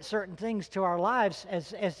credit certain things to our lives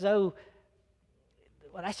as though,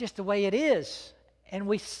 well, that's just the way it is. And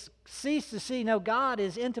we cease to see, no, God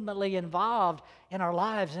is intimately involved in our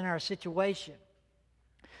lives, in our situation.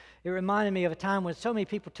 It reminded me of a time when so many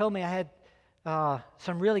people told me I had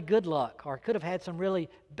some really good luck, or could have had some really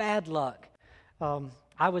bad luck.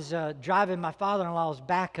 I was driving my father-in-law's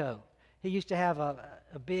backhoe. He used to have a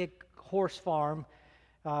big horse farm.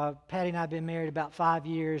 Patty and I have been married about 5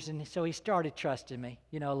 years, and so he started trusting me,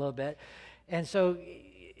 a little bit. And so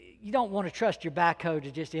you don't want to trust your backhoe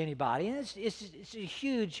to just anybody. And it's a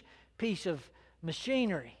huge piece of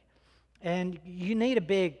machinery. And you need a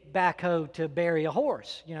big backhoe to bury a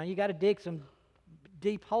horse. You got to dig some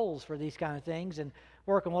deep holes for these kind of things and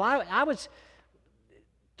work them. Well, I was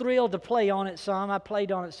thrilled to play on it some. I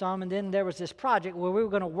played on it some, and then there was this project where we were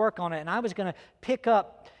going to work on it, and I was going to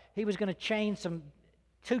he was going to chain some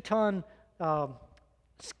 2-ton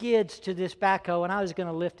skids to this backhoe, and I was going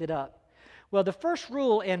to lift it up. Well, the first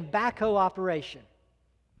rule in backhoe operation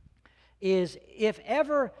is if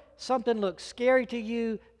ever something looks scary to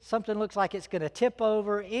you, something looks like it's going to tip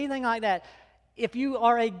over, anything like that, if you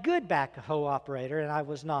are a good backhoe operator, and I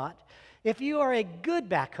was not, if you are a good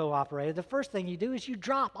backhoe operator, the first thing you do is you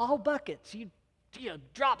drop all buckets. You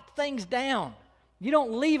drop things down. You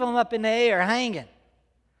don't leave them up in the air hanging.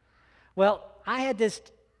 Well, I had this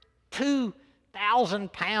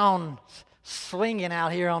 2,000 pounds swinging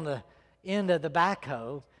out here on the end of the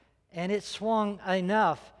backhoe, and it swung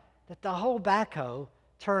enough that the whole backhoe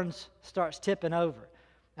starts tipping over.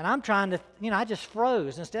 And I'm trying to, I just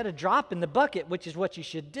froze. Instead of dropping the bucket, which is what you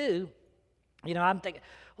should do, I'm thinking,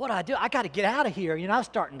 what do I do? I got to get out of here. I was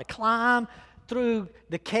starting to climb through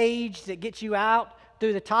the cage that gets you out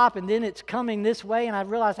through the top, and then it's coming this way, and I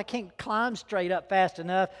realized I can't climb straight up fast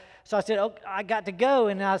enough. So I said, oh, I got to go,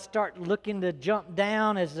 and I start looking to jump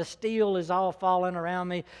down as the steel is all falling around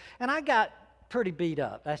me, and I got pretty beat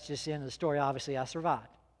up. That's just the end of the story. Obviously, I survived.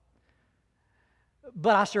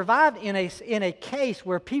 But I survived in a case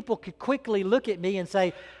where people could quickly look at me and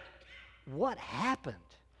say, what happened?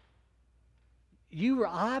 You were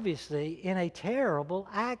obviously in a terrible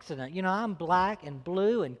accident. I'm black and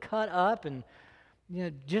blue and cut up and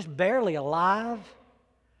just barely alive.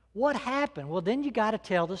 What happened? Well, then you got to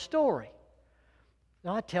tell the story.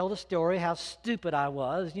 I tell the story how stupid I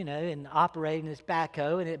was, in operating this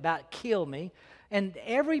backhoe, and it about killed me. And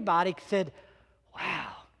everybody said, wow,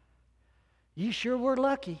 you sure were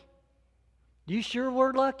lucky. You sure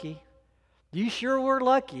were lucky. You sure were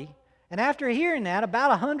lucky. And after hearing that about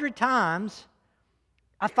 100 times,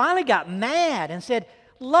 I finally got mad and said,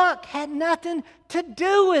 luck had nothing to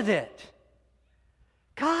do with it.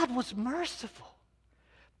 God was merciful.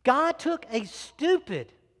 God took a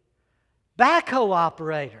stupid backhoe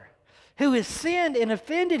operator who has sinned and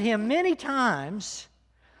offended him many times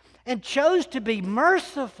and chose to be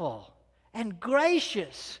merciful and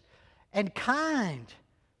gracious and kind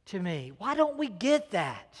to me. Why don't we get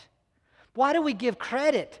that? Why do we give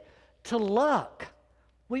credit to luck?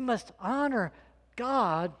 We must honor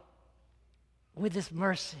God with His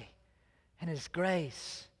mercy and His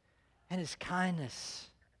grace and His kindness.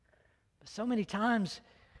 But so many times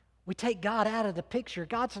we take God out of the picture.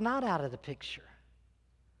 God's not out of the picture.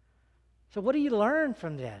 So what do you learn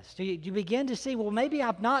from this? Do you begin to see, well, maybe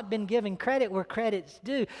I've not been giving credit where credit's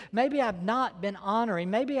due. Maybe I've not been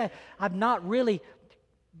honoring. Maybe I've not really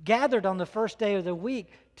gathered on the first day of the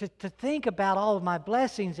week to think about all of my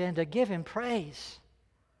blessings and to give Him praise.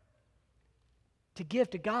 To give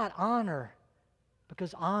to God honor,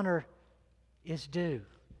 because honor is due.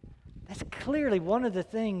 That's clearly one of the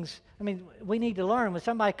things, we need to learn. When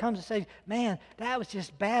somebody comes and says, man, that was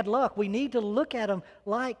just bad luck, we need to look at them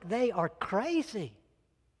like they are crazy.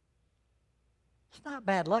 It's not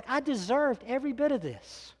bad luck. I deserved every bit of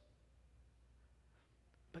this.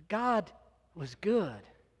 But God was good.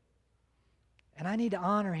 And I need to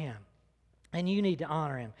honor Him. And you need to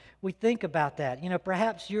honor Him. We think about that.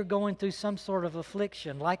 Perhaps you're going through some sort of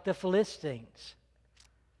affliction like the Philistines.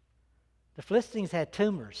 The Philistines had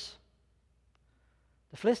tumors.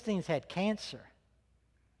 The Philistines had cancer.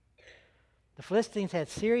 The Philistines had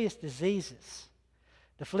serious diseases.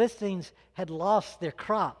 The Philistines had lost their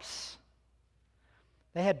crops.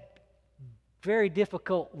 They had very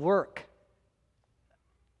difficult work,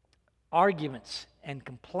 arguments and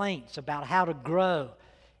complaints about how to grow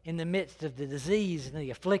in the midst of the disease and the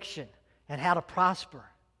affliction and how to prosper.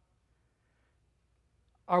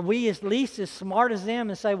 Are we at least as smart as them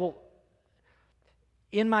and say, well,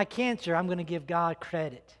 in my cancer, I'm going to give God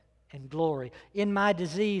credit and glory. In my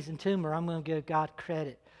disease and tumor, I'm going to give God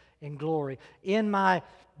credit and glory. In my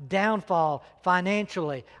downfall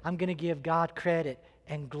financially, I'm going to give God credit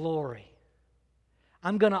and glory.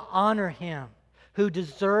 I'm going to honor Him who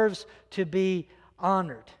deserves to be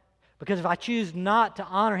honored. Because if I choose not to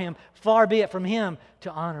honor Him, far be it from Him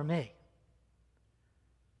to honor me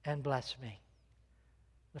and bless me.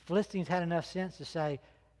 The Philistines had enough sense to say,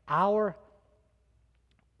 our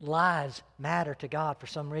lives matter to God for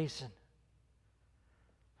some reason.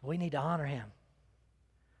 We need to honor Him.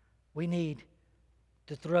 We need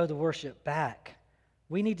to throw the worship back.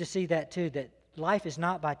 We need to see that too, that life is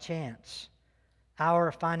not by chance.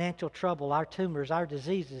 Our financial trouble, our tumors, our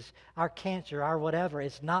diseases, our cancer, our whatever,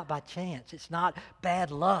 it's not by chance. It's not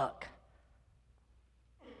bad luck.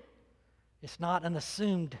 It's not an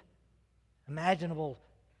assumed, imaginable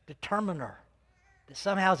determiner that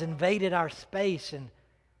somehow has invaded our space and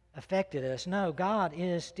affected us. No, God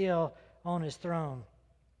is still on His throne.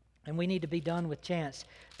 And we need to be done with chance.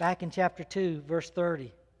 Back in chapter 2, verse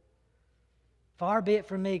 30. Far be it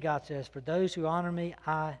from me, God says, for those who honor me,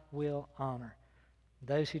 I will honor.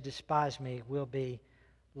 Those who despise me will be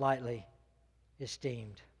lightly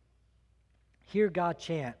esteemed. Hear God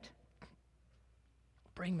chant,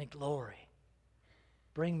 bring me glory.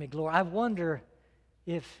 Bring me glory. I wonder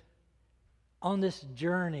if on this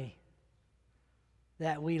journey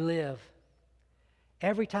that we live,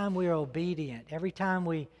 every time we are obedient, every time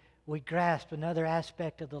we grasp another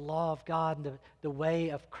aspect of the law of God and the way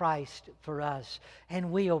of Christ for us,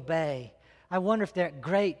 and we obey, I wonder if that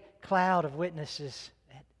great cloud of witnesses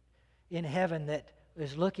in heaven that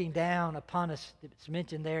is looking down upon us, it's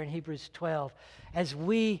mentioned there in Hebrews 12, as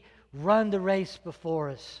we run the race before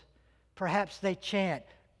us, perhaps they chant,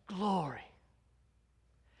 glory.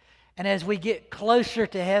 And as we get closer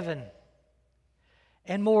to heaven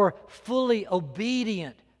and more fully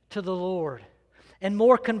obedient to the Lord and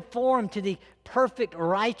more conformed to the perfect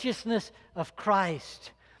righteousness of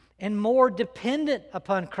Christ and more dependent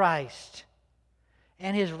upon Christ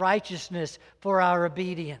and His righteousness for our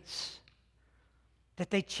obedience, that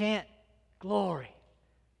they chant glory,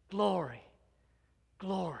 glory,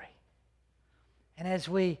 glory. And as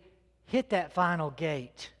we hit that final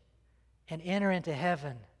gate and enter into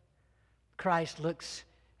heaven, Christ looks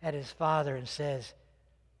at His Father and says,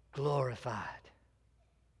 glorified.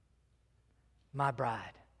 My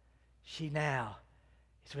bride, she now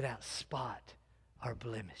is without spot or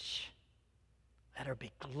blemish. Let her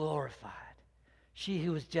be glorified. She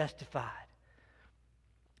who was justified,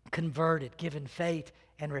 converted, given faith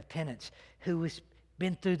and repentance, who has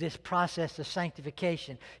been through this process of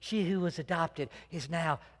sanctification, she who was adopted is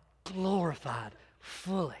now glorified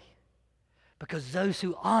fully. Because those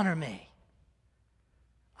who honor me,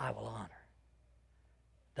 I will honor.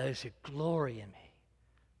 Those who glory in me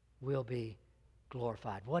will be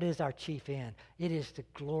glorified. What is our chief end? It is to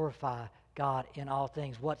glorify God in all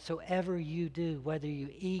things. Whatsoever you do, whether you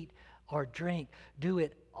eat or drink, do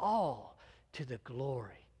it all to the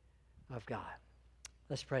glory of God.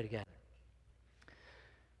 Let's pray together.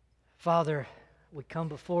 Father, we come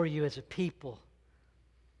before you as a people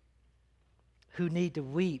who need to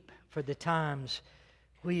weep for the times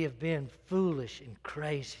we have been foolish and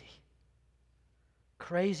crazy.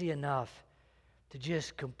 Crazy enough to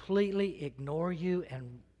just completely ignore you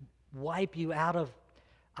and wipe you out of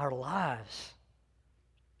our lives.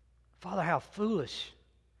 Father, how foolish.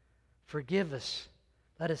 Forgive us.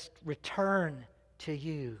 Let us return to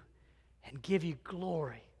you and give you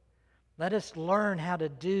glory. Let us learn how to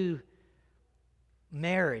do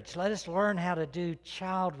marriage. Let us learn how to do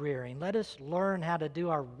child rearing. Let us learn how to do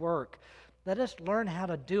our work. Let us learn how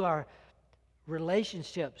to do our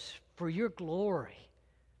relationships for your glory.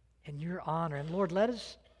 in your honor. And Lord, let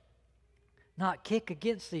us not kick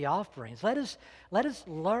against the offerings. Let us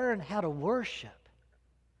learn how to worship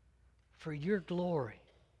for your glory.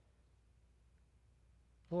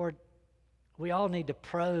 Lord, we all need to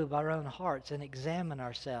probe our own hearts and examine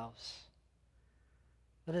ourselves.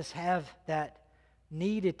 Let us have that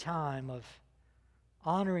needed time of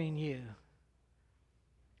honoring you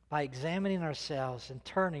by examining ourselves and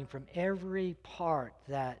turning from every part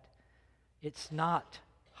that it's not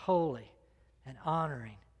holy and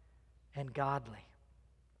honoring and godly.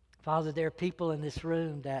 Father, there are people in this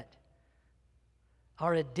room that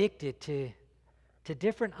are addicted to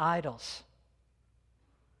different idols.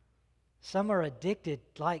 Some are addicted,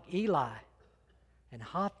 like Eli and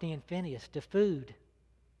Hophni and Phinehas, to food.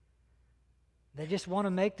 They just want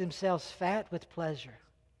to make themselves fat with pleasure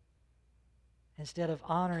instead of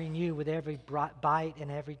honoring you with every bite and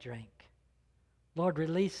every drink. Lord,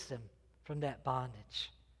 release them from that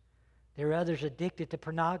bondage. There are others addicted to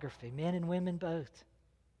pornography, men and women both,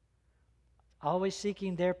 always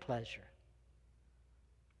seeking their pleasure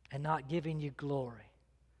and not giving you glory.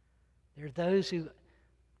 There are those who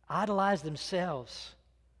idolize themselves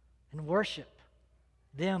and worship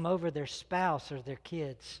them over their spouse or their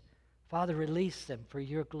kids. Father, release them for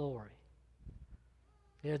your glory.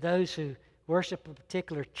 There are those who worship a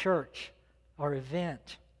particular church or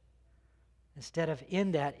event instead of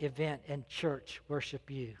in that event and church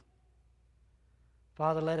worship you.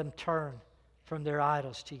 Father, let them turn from their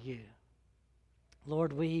idols to you.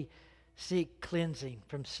 Lord, we seek cleansing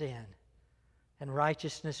from sin and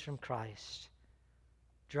righteousness from Christ.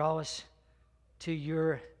 Draw us to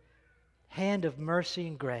your hand of mercy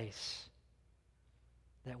and grace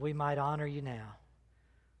that we might honor you now.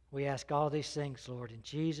 We ask all these things, Lord, in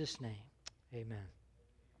Jesus' name. Amen.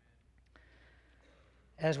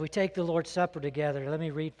 As we take the Lord's Supper together, let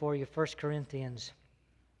me read for you 1 Corinthians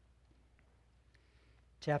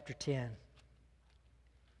chapter 10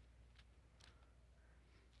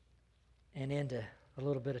 and into a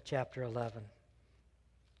little bit of chapter 11.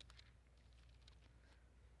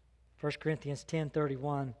 1 Corinthians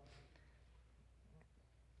 10:31.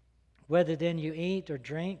 Whether then you eat or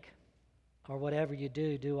drink or whatever you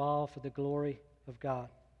do, do all for the glory of God.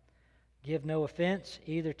 Give no offense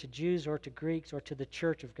either to Jews or to Greeks or to the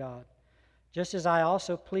church of God, just as I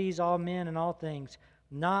also please all men in all things,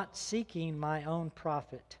 not seeking my own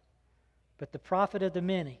profit, but the profit of the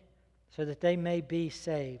many, so that they may be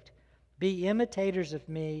saved. Be imitators of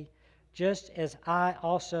me, just as I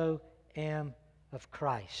also am of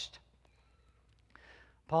Christ.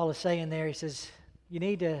 Paul is saying there, he says, you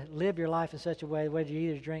need to live your life in such a way, whether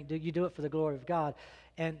you eat or drink, you do it for the glory of God.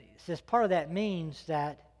 And he says part of that means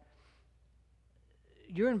that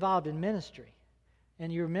you're involved in ministry.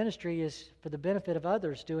 And your ministry is for the benefit of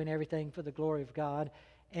others, doing everything for the glory of God.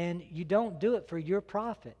 And you don't do it for your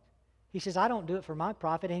profit. He says, I don't do it for my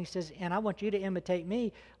profit. And he says, and I want you to imitate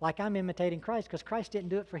me like I'm imitating Christ, because Christ didn't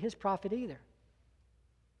do it for his profit either.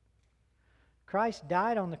 Christ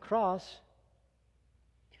died on the cross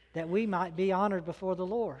that we might be honored before the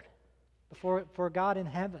Lord, for God in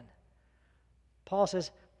heaven. Paul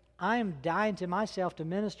says, I am dying to myself to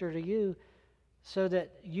minister to you so that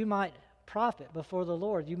you might profit before the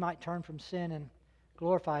Lord. You might turn from sin and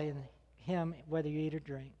glorify him whether you eat or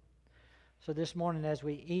drink. So this morning as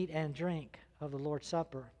we eat and drink of the Lord's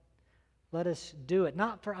Supper, let us do it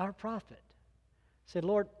not for our profit. Say,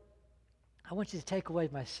 Lord, I want you to take away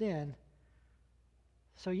my sin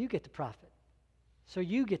so you get the profit, so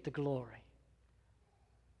you get the glory.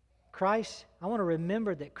 Christ, I want to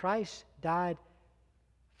remember that Christ died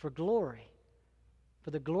for glory, for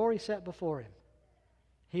the glory set before him.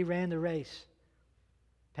 He ran the race,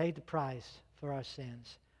 paid the price for our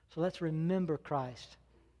sins. So let's remember Christ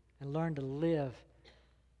and learn to live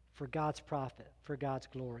for God's profit, for God's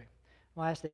glory. Well, I ask that